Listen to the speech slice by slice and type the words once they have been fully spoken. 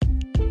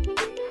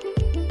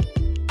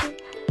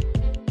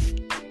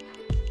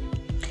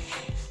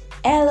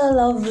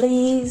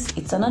lovelies.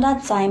 It's another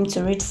time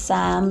to read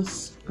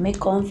Psalms, make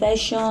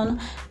confession,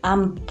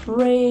 and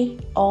pray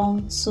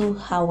unto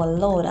our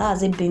Lord. How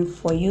has it been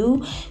for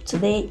you?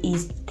 Today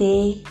is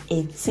day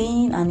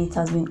 18, and it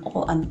has been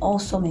an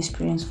awesome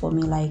experience for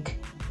me.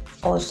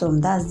 Awesome.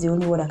 That's the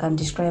only word I can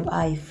describe how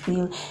I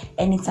feel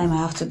anytime I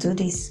have to do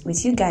this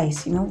with you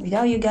guys.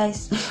 Without you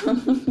guys,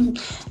 I'm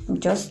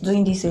just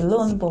doing this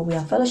alone, but we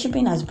are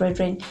fellowshipping as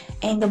brethren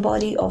in the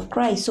body of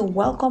Christ. So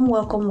welcome.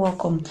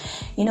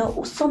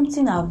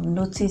 Something I've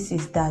noticed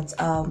is that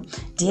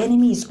the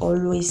enemy is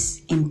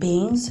always in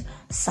pains,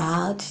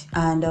 sad,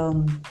 and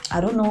I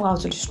don't know how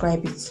to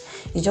describe it.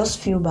 You just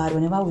feel bad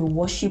whenever we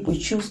worship. We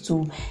choose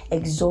to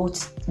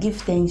exalt, give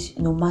thanks,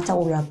 no matter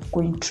what we are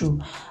going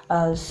through.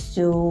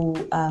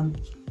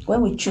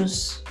 When we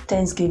choose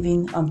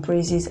thanksgiving and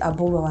praises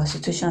above our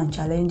situation and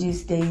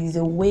challenges, there is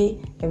a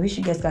way. I wish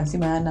you guys can see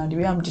my hand now, the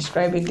way I'm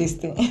describing this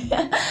thing.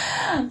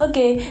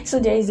 Okay, so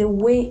there is a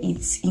way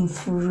it's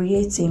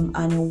infuriating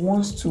and he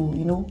wants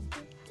to,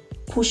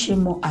 push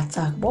him more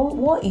attack. But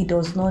what he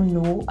does not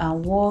know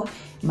and what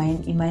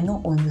he might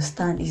not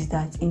understand is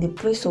that in the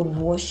place of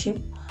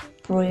worship,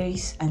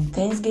 praise, and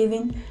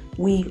thanksgiving,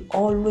 we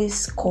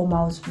always come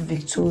out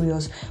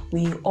victorious.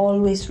 We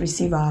always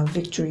receive our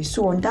victory.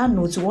 So on that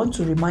note, we want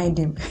to remind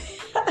him,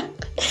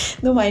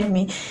 don't mind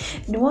me,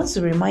 we want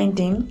to remind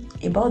him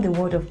about the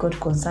word of God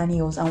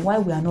concerning us and why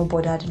we are not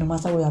bothered no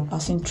matter what we are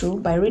passing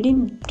through by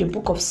reading the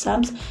book of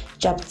Psalms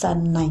chapter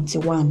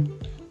 91.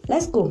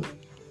 Let's go.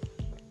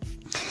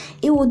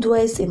 He who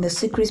dwells in the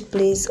secret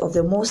place of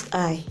the Most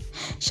High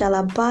shall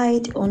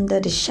abide under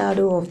the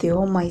shadow of the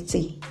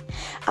Almighty.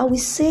 I will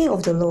say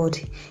of the Lord,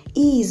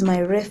 He is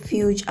my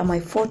refuge and my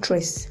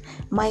fortress,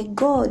 my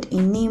God,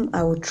 in Him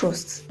I will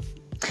trust.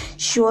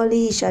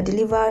 Surely He shall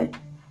deliver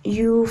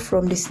you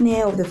from the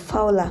snare of the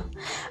fowler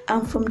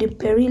and from the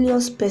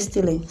perilous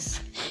pestilence.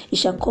 He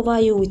shall cover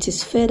you with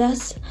His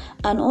feathers,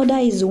 and under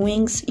His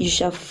wings you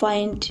shall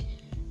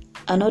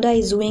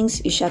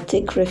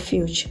take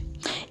refuge.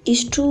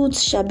 His truth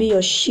shall be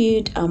your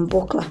shield and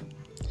buckler.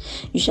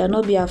 You shall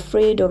not be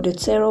afraid of the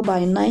terror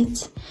by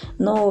night,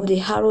 nor of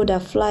the arrow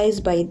that flies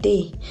by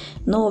day,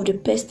 nor of the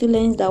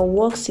pestilence that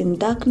walks in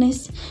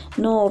darkness,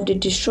 nor of the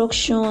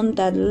destruction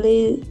that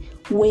lay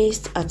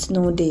waste at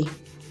noonday.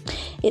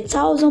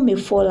 1,000 may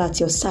fall at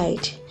your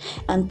side,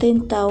 and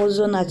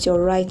 10,000 at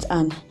your right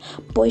hand,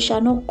 but it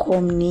shall not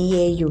come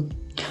near you.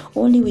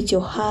 Only with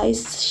your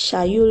eyes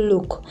shall you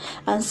look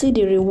and see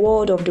the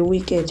reward of the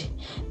wicked,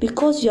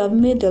 because you have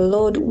made the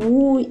Lord,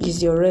 who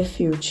is your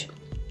refuge,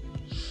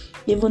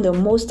 even the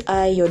Most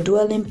High, your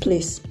dwelling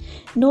place.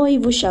 No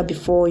evil shall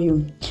befall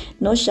you,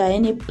 nor shall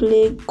any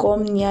plague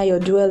come near your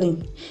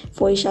dwelling.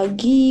 For He shall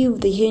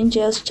give the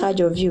angels charge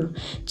of you,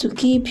 to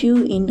keep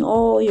you in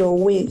all your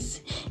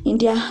ways. In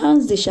their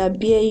hands they shall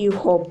bear you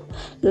up,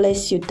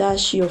 lest you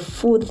dash your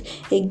foot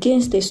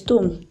against a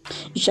stone.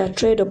 You shall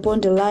tread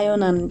upon the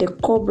lion and the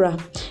cobra,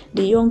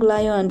 the young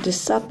lion and the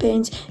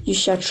serpent you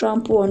shall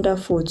trample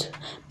underfoot.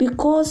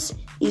 Because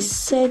He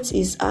set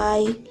His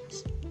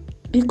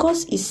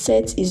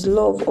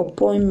love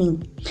upon me,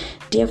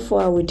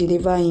 therefore I will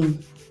deliver him.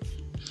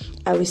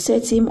 I will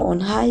set him on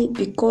high,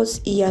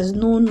 because he has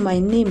known my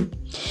name.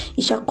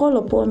 He shall call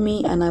upon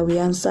me, and I will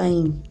answer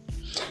him.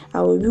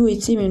 I will be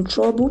with him in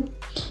trouble.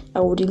 I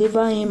will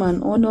deliver him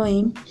and honor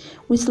him.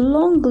 With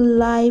long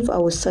life I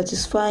will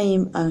satisfy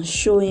him and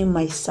show him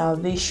my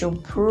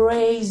salvation.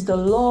 Praise the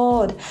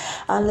Lord.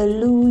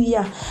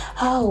 Hallelujah.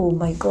 Oh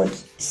my God.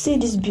 See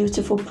these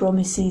beautiful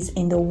promises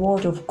in the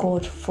word of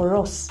God for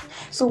us.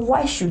 So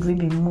why should we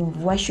be moved?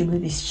 Why should we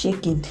be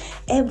shaken?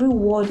 Every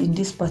word in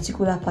this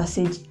particular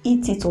passage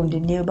hit it on the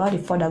nail about the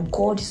fact that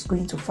God is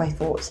going to fight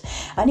for us.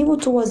 And even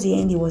towards the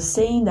end, He was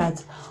saying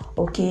that,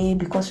 okay,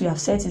 because we have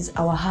set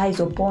our eyes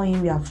upon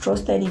Him, we have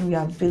trusted Him, we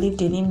have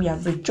believed in Him, we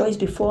have rejoiced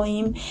before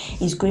Him,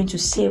 He's going to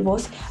save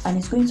us and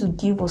He's going to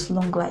give us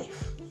long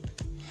life.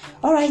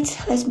 All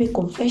right, let's make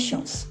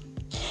confessions.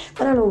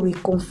 Father Lord, we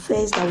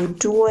confess that we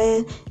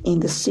dwell in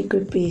the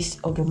secret place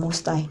of the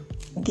Most High.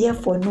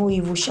 Therefore, no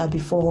evil shall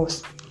befall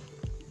us.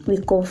 We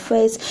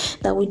confess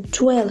that we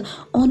dwell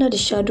under the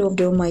shadow of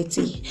the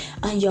Almighty,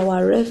 and You are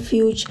our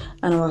refuge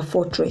and our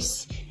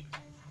fortress.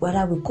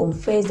 Whether we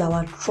confess that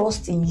our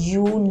trust in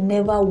You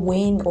never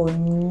wane or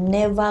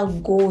never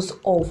goes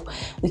off.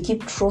 We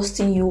keep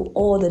trusting You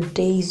all the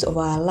days of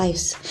our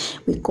lives.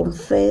 We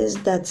confess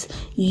that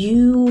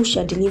You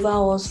shall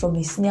deliver us from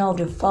the snare of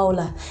the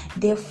fowler.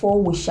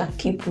 Therefore, we shall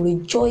keep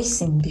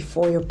rejoicing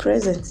before Your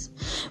presence.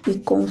 We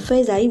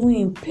confess that even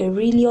in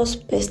perilous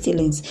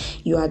pestilence,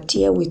 You are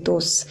there with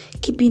us,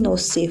 keeping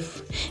us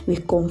safe. We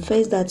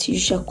confess that You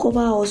shall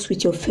cover us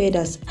with Your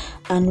feathers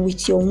and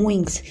with Your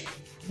wings.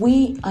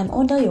 And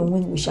under Your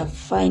wing we shall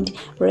find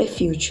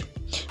refuge.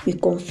 We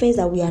confess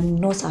that we are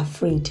not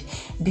afraid,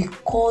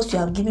 because You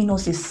have given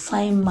us a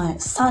sound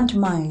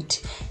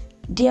mind.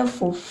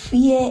 Therefore,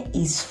 fear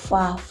is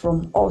far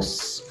from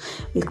us.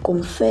 We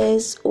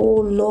confess,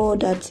 oh Lord,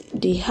 that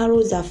the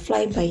arrows that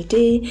fly by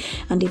day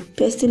and the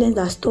pestilence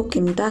that stalk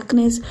in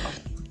darkness,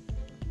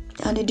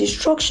 And the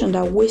destruction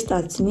that waits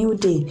at new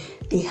day,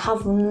 they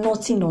have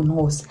nothing on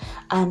us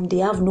and they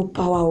have no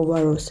power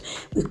over us.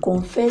 We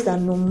confess that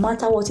no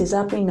matter what is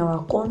happening in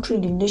our country,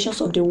 in the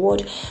nations of the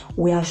world,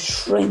 we are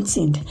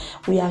strengthened.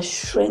 We are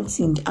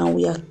strengthened and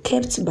we are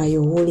kept by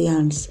your holy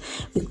hands.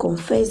 We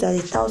confess that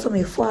 1,000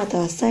 may fall at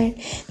our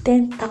side,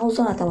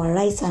 10,000 at our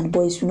right hand,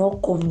 but it will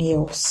not come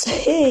near us.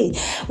 Hey,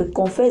 we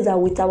confess that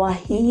with our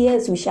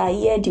ears we shall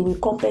hear the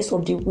recompense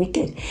of the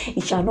wicked.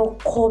 It shall not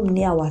come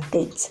near our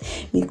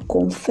tent. We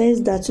confess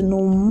that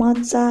no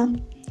matter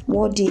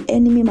what the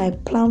enemy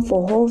might plan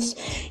for us,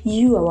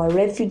 you, our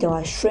refuge,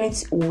 our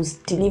strength, will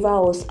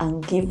deliver us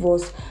and give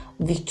us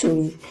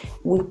victory.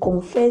 We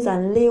confess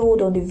and lay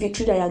hold on the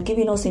victory that you are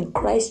giving us in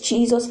Christ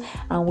Jesus,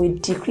 and we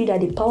decree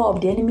that the power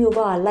of the enemy over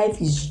our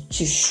life is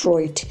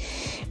destroyed.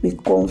 We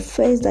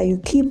confess that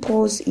you keep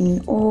us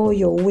in all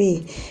your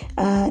way,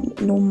 and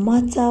no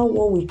matter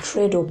what we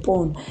tread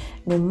upon,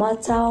 no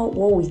matter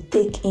what we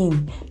take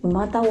in, no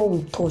matter what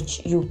we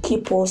touch, you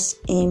keep us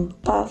in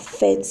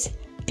perfect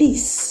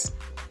peace.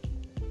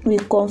 We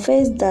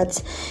confess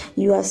that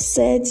you have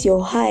set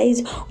your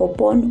eyes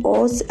upon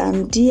us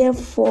and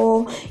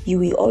therefore you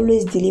will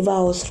always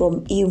deliver us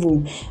from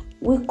evil.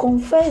 We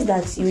confess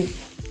that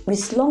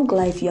with long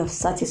life you have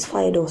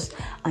satisfied us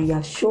and you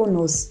have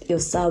shown us your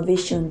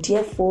salvation.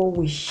 Therefore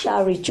we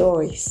shall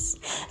rejoice.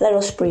 Let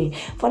us pray.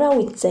 Father,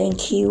 we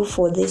thank you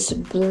for this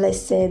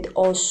blessed,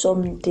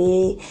 awesome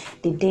day,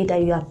 the day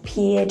that you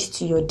appeared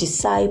to your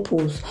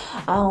disciples.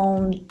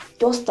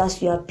 Just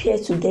as you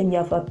appeared to them, you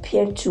have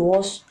appeared to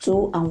us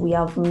too, and we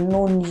have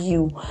known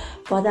you.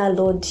 Father,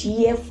 Lord,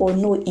 therefore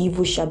no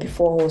evil shall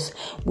befall us.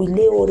 We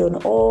lay hold on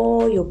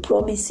all your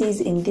promises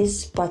in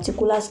this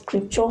particular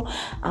scripture,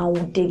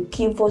 and they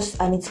give us,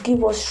 and it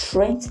give us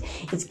strength.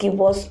 It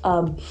give us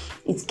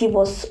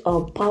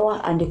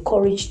power and the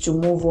courage to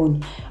move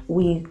on.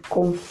 We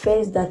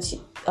confess that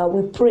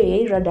we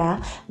pray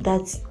rather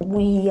that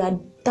we are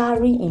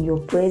tarry in your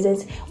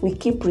presence. We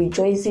keep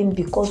rejoicing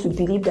because we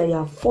believe that you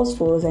have fought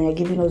for us and you are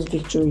giving us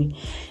victory.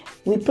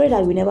 We pray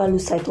that we never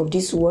lose sight of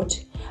this word,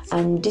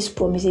 and these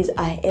promises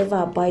are ever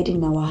abiding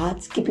in our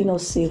hearts, keeping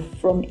us safe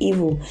from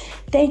evil.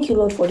 Thank you,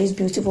 Lord, for these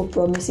beautiful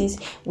promises.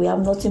 We have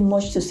nothing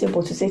much to say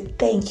but to say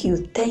thank you.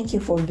 Thank you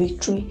for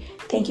victory.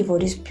 Thank you for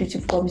this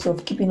beautiful promise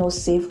of keeping us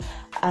safe.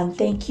 And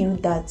thank you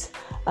that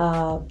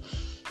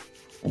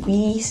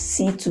we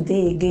see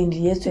today again the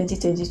year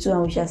 2022,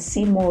 and we shall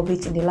see more of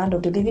it in the land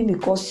of the living,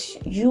 because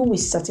you will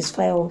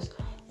satisfy us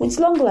with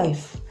long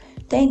life.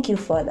 Thank you,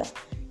 Father.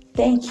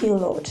 Thank you,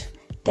 Lord.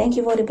 Thank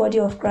you for the body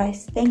of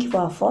Christ. Thank you for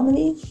our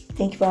family.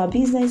 Thank you for our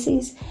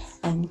businesses.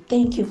 And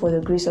thank you for the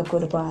grace of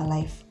God upon our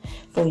life.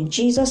 For in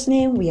Jesus'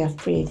 name we have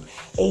prayed.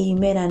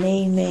 Amen and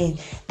amen.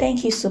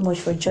 Thank you so much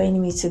for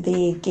joining me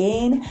today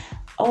again.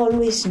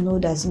 Always know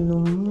that no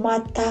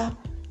matter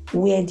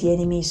where the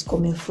enemy is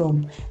coming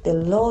from, the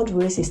Lord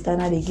will raise a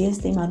standard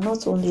against him. And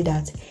not only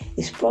that,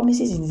 his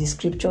promises in the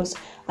scriptures,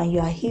 and you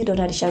are hid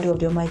under the shadow of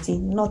the Almighty.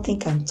 Nothing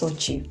can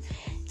touch you.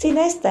 Till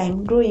next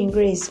time, grow in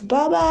grace.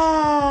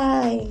 Bye-bye.